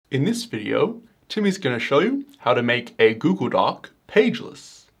In this video, Timmy's going to show you how to make a Google Doc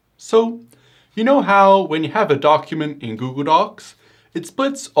pageless. So, you know how when you have a document in Google Docs, it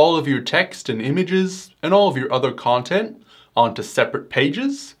splits all of your text and images and all of your other content onto separate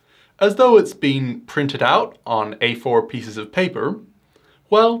pages, as though it's been printed out on A4 pieces of paper?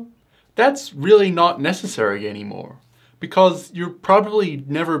 Well, that's really not necessary anymore, because you're probably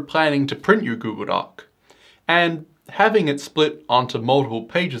never planning to print your Google Doc. And having it split onto multiple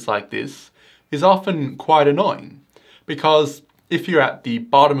pages like this is often quite annoying, because if you're at the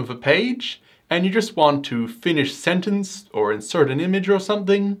bottom of a page and you just want to finish a sentence or insert an image or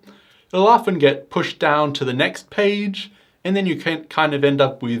something, it'll often get pushed down to the next page, and then you can kind of end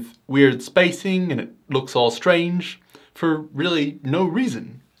up with weird spacing and it looks all strange for really no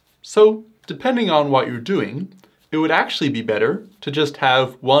reason. So, depending on what you're doing, it would actually be better to just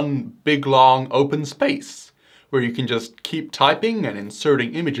have one big long open space where you can just keep typing and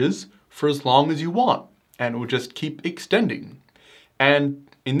inserting images for as long as you want, and it will just keep extending. And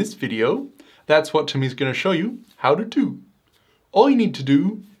in this video, that's what Timmy's going to show you how to do. All you need to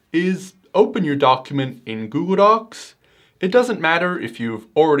do is open your document in Google Docs. It doesn't matter if you've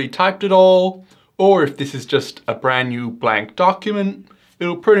already typed it all, or if this is just a brand new blank document.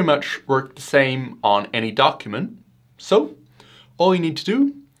 It'll pretty much work the same on any document. So, all you need to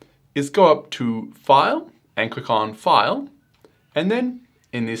do is go up to File and click on File, and then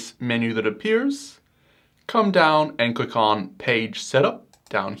in this menu that appears, come down and click on Page Setup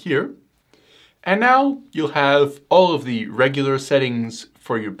down here. And now you'll have all of the regular settings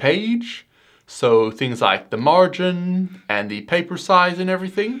for your page, so things like the margin and the paper size and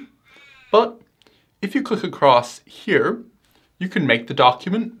everything. But if you click across here, you can make the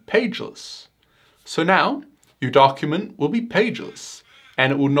document pageless. So now your document will be pageless,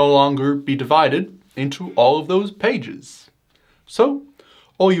 and it will no longer be divided into all of those pages. So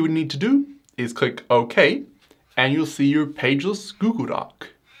all you would need to do is click OK, and you'll see your pageless Google Doc.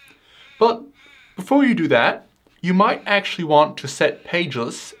 But before you do that, you might actually want to set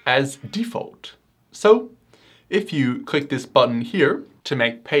pageless as default. So if you click this button here to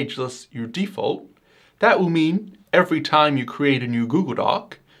make pageless your default, that will mean every time you create a new Google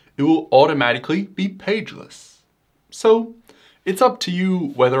Doc, it will automatically be pageless. So it's up to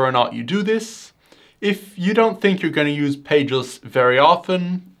you whether or not you do this. If you don't think you're going to use pageless very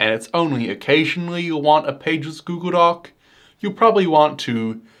often, and it's only occasionally you'll want a pageless Google Doc, you'll probably want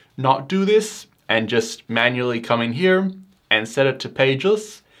to not do this and just manually come in here and set it to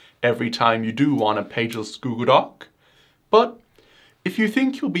pageless every time you do want a pageless Google Doc. But if you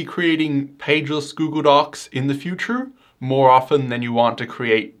think you'll be creating pageless Google Docs in the future more often than you want to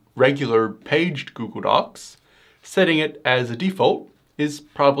create regular paged Google Docs, setting it as a default is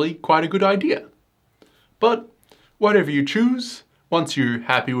probably quite a good idea. But whatever you choose, once you're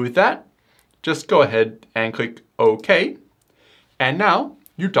happy with that, just go ahead and click OK. And now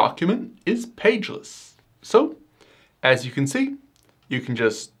your document is pageless. So, as you can see, you can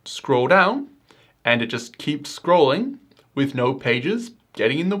just scroll down and it just keeps scrolling with no pages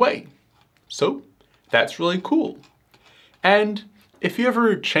getting in the way. So, that's really cool. And if you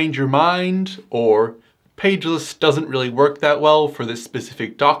ever change your mind or pageless doesn't really work that well for this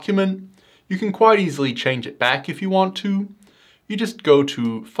specific document, you can quite easily change it back if you want to. You just go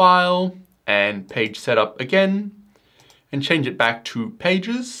to File and Page Setup again and change it back to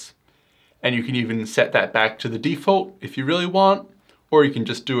Pages. And you can even set that back to the default if you really want, or you can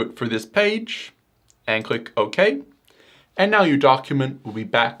just do it for this page and click OK. And now your document will be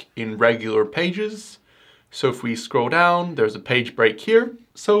back in regular pages. So if we scroll down, there's a page break here.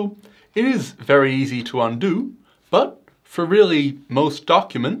 So it is very easy to undo, but for really most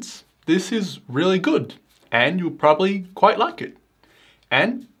documents, this is really good, and you'll probably quite like it.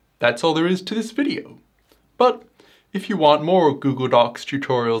 And that's all there is to this video. But if you want more Google Docs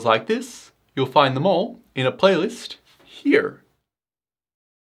tutorials like this, you'll find them all in a playlist here.